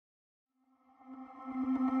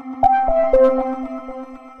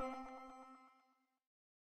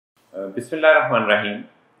बिस्मिल्लाहिर्रहमानिर्रहीम।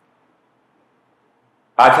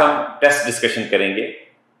 आज हम टेस्ट डिस्कशन करेंगे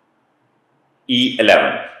E11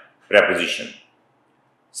 प्रेपोजिशन।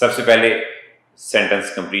 सबसे पहले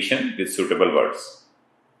sentence completion with suitable words.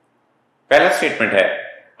 पहला स्टेटमेंट है,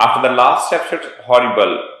 after the last chapter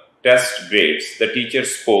horrible test grades the teacher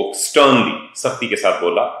spoke sternly, सख्ती के साथ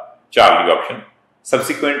बोला, चार्ली ऑप्शन,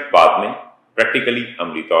 सब्सिक्वेंट बाद में, प्रैक्टिकली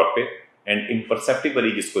अमली तौर पे, एंड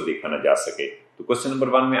इम्परसेप्टिबली जिसको देखा ना जा सके। तो क्वेश्चन नंबर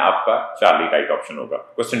 1 में आपका चार्ली राइट ऑप्शन होगा।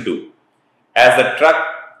 Question 2, as the truck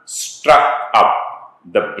struck up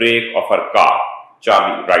the break of her car,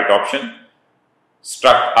 Charlie right option,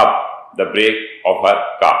 struck up the break of her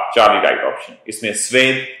car, Charlie right option. इसमें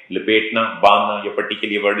स्वेद, लपेटना, बांधना या पट्टी के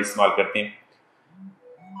लिए वर्ड इस्तेमाल करते हैं।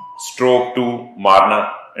 स्ट्रोक टू, मारना,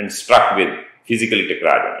 एंड स्ट्रक विद, फिजिकली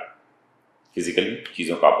टकरा जाना, फिजिकली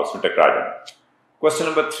चीजों का आपस में टकरा जाना। Question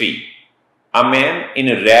number 3, a man in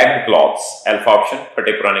ragged clothes, alpha option,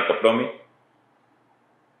 फटे पुराने कपड़ों में।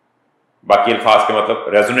 बाकी अल्फाज के मतलब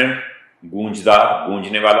रेजोनेंट, गूंजदार,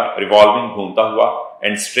 गूंजने वाला, रिवॉल्विंग, घूमता हुआ,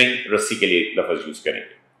 एंड स्ट्रिंग, रस्सी के लिए लफ्ज यूज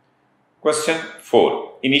करेंगे। Question 4,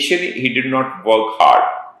 initially he did not work hard,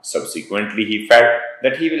 subsequently he felt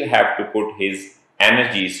that he will have to put his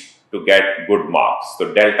energies to get good marks।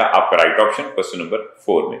 तो डेल्टा आपका राइट ऑप्शन क्वेश्चन नंबर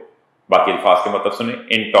 4 में। बाकी अल्फाज के मतलब सुने,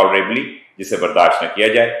 इंटॉलरेबली जिसे बर्दाश्त न किया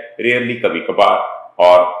जाए, रेयरली कभी कभार,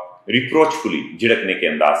 और रिप्रोचफुली झिड़कने के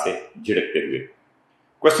अंदाज से झिड़कते हुए।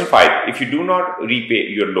 Question 5, if you do not repay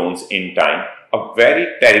your loans in time a very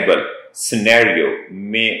terrible scenario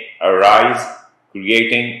may arise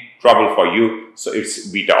creating trouble for you, so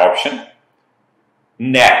it's beta option.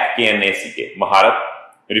 NAAC के महारत,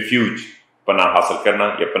 रिफ्यूज पनाह हासिल करना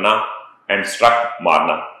या पनाह, एंड स्ट्रक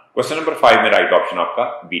मारना। क्वेश्चन नंबर 5 में राइट ऑप्शन आपका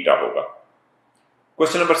बीटा होगा।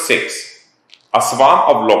 Question number 6, a swarm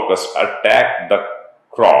of locust attack the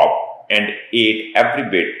crop and at every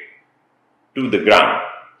bit to the ground,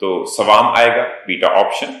 तो स्वार्म आएगा, बीटा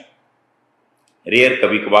ऑप्शन। रेयर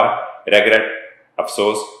कभी कभार, रेग्रेट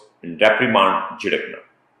अफसोस, रेप्रिमांड झिड़कना।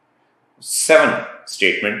 7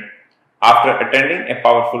 statement, after attending a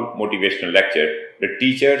powerful motivational lecture, the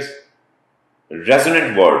teacher's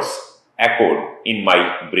resonant words echoed in my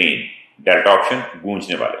brain, delta option,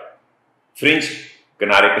 गूंजने वाले। Fringe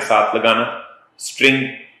किनारे के साथ लगाना, स्ट्रिंग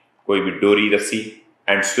कोई भी डोरी, रस्सी,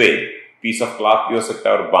 and swayed piece of cloth भी हो सकता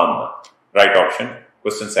है, और बांधना, राइट ऑप्शन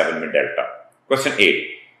क्वेश्चन 7 में delta. Question 8,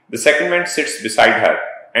 the second man sits beside her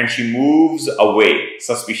and she moves away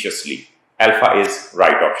suspiciously, alpha is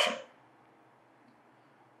right option।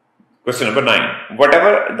 Question number 9,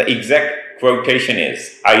 whatever the exact quotation is,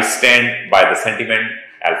 I stand by the sentiment,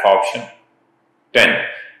 alpha option। 10,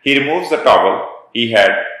 he removes the towel he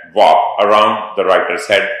had walked around the writer's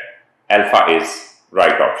head, alpha is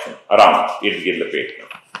right option, around, इर्द गिर्द लपेटना।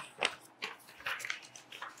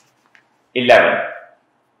 11,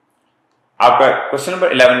 आपका question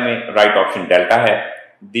number 11 में right option delta है।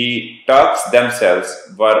 The Turks themselves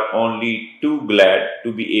were only too glad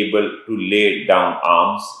to be able to lay down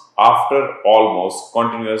arms after almost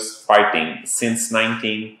continuous fighting since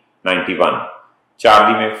 1991।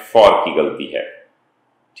 Charlie में for की गलती है,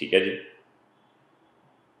 ठीक है जी।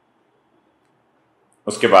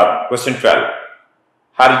 उसके बाद क्वेश्चन 12,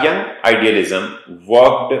 हर यंग आइडियलिज्म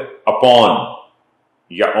वर्कड अपॉन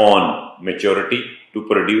या on maturity to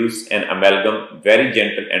produce an amalgam very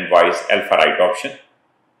gentle and wise, alpha right option.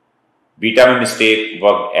 Beta में मिस्टेक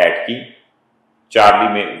वर्क एट की, चार्ली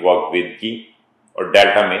में वर्क विद की, और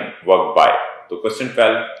डेल्टा में वर्क बाय। तो question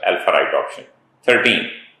 12 alpha right option. 13,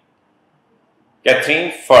 Catherine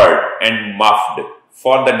फर्ड and मफ्ड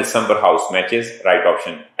for the December house matches, right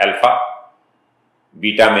option alpha.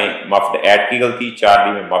 Beta में मफ्ड eight की गलती,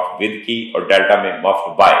 चार्ली में मफ्ड विद की, और डेल्टा में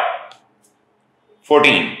मफ्ड bye.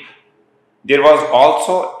 14, there was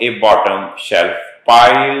also a bottom shelf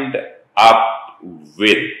piled up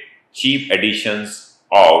with cheap editions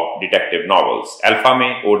of detective novels, alpha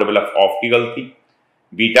में O double F of की गलती,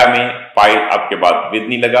 बीटा में पाइल अप के बाद विद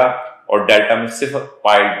नहीं लगा, और डेल्टा में सिर्फ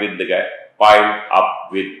पाइल विद लगा, pile up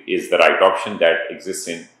with is the right option that exists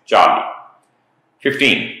in Charlie.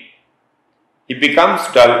 15, he becomes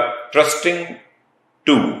dull trusting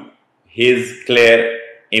to his clear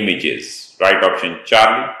images, right option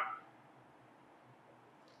Charlie।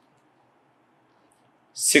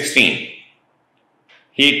 16,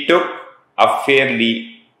 he took a fairly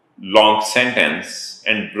long sentence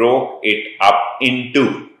and broke it up into,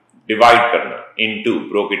 divide करना, into,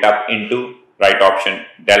 broke it up into, right option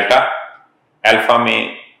delta। Alpha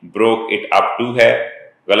में broke it up to है,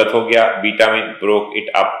 गलत हो गया, beta में broke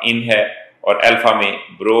it up in है, और alpha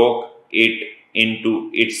में broke it into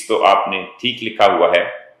its तो आपने ठीक लिखा हुआ है,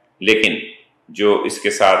 लेकिन जो इसके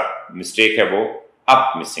साथ मिस्टेक है वो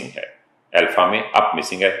अप मिसिंग है, अल्फा में अप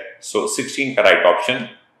मिसिंग है। सो 16 का right option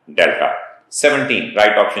delta. 17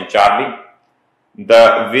 right option Charlie.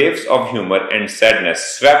 The waves of humour and sadness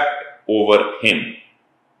swept over him,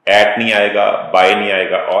 eight नहीं आएगा, बाय नहीं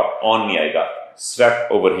आएगा और ऑन नहीं आएगा,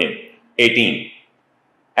 swept over him. 18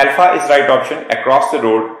 alpha is right option. Across the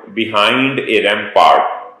road behind a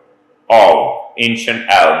rampart of ancient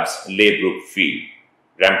elms lay brook field,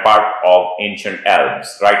 rampart of ancient elms,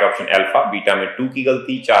 right option alpha। Beta में 2 की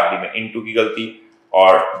गलती, चार्ली में into की गलती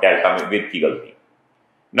और डेल्टा में with की गलती।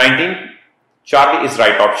 19 Charlie is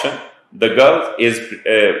right option। The girl is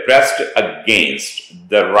pressed against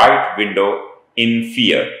the right window in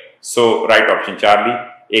fear, so right option Charlie।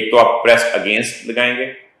 एक तो आप pressed against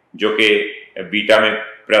लगाएंगे जो कि बीटा में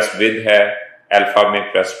pressed with है, अल्फा में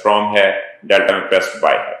pressed from है, डेल्टा में pressed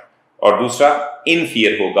by है, और दूसरा इन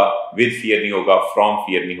फियर होगा, विद फियर नहीं होगा, फ्रॉम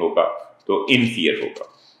फियर नहीं होगा, तो इन फियर होगा।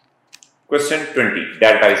 Question 20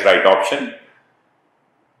 delta is right option.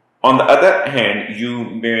 On the other hand you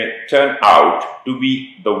may turn out to be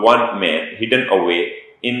the one man hidden away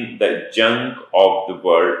in the junk of the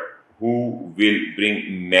world who will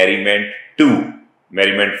bring merriment to,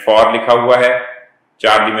 merriment for लिखा हुआ है,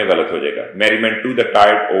 Charlie में गलत हो जाएगा, merriment to the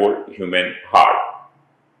tired old human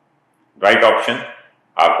heart. Right option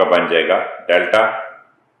आपका बन जाएगा डेल्टा,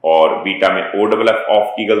 और बीटा में ओ डबल एफ ऑफ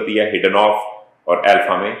की गलती है, हिडन ऑफ, और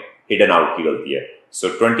अल्फा में हिडन आउट की गलती है। सो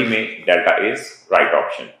 20 में delta is right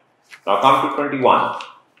option. Now come to 21।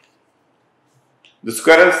 The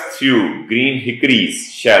squirrels through green हिकरीज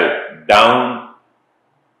shell down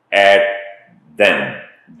at them,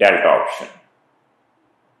 delta option.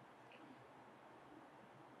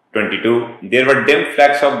 22 there were dim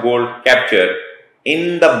flex of gold capture in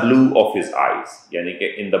the blue of his eyes, यानी कि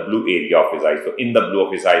in the blue area of his eyes, so in the blue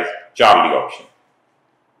of his eyes, Charlie option।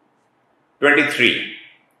 23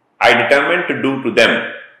 I determined to do to them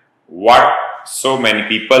what so many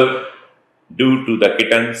people do to the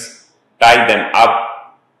kittens, tie them up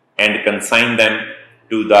and consign them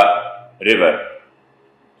to the river,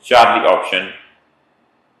 Charlie option।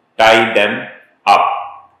 tie them up,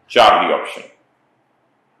 Charlie option।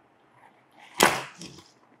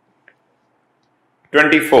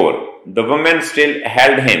 24 the woman still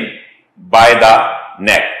held him by the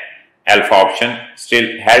neck, alpha option। still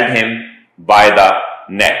held him by the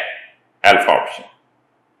neck, alpha option।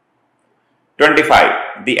 25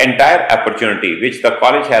 the entire opportunity which the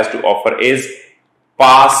college has to offer is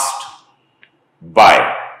passed by,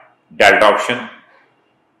 delta option,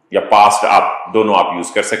 या passed up, दोनों आप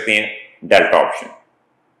use कर सकते हैं, delta option.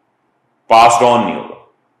 passed on नहीं होगा,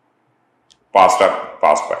 passed up,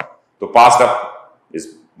 passed by, तो passed up is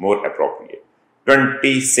more appropriate।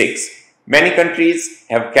 26 many countries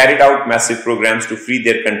have carried out massive programs to free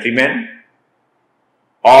their countrymen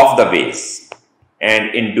of the ways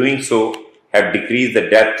and in doing so have decreased the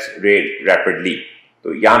death rate rapidly,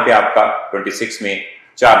 तो यहां पे आपका 26 में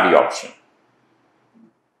Charlie option.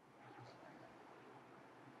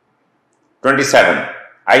 27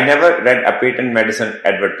 I never read a patent medicine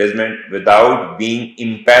advertisement without being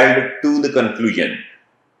impelled to the conclusion,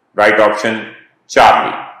 right option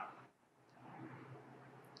Charlie।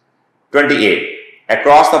 28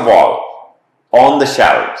 across the wall on the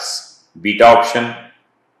shelves, beta option।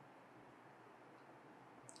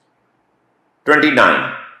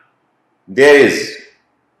 29 there is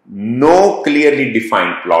no clearly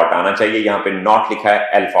defined plot, आना चाहिए, यहां पे not लिखा है,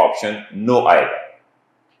 alpha option, no आएगा।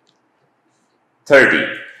 30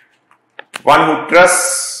 one who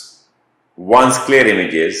trusts one's clear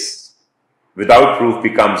images without proof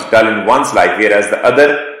becomes dull in one's life, whereas the other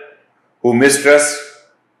who mistrusts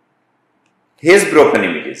his broken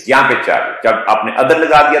images, यहां पे Charlie, जब आपने other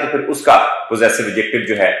लगा दिया तो फिर उसका possessive adjective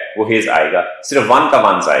जो है वो his आएगा, सिर्फ one का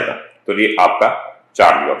once आएगा, तो ये आपका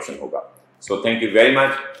चार्ली ऑप्शन होगा। So thank you very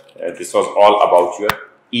much। This was all about your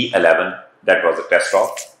E11, that was a test of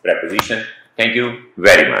preposition। Thank you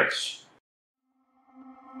very much।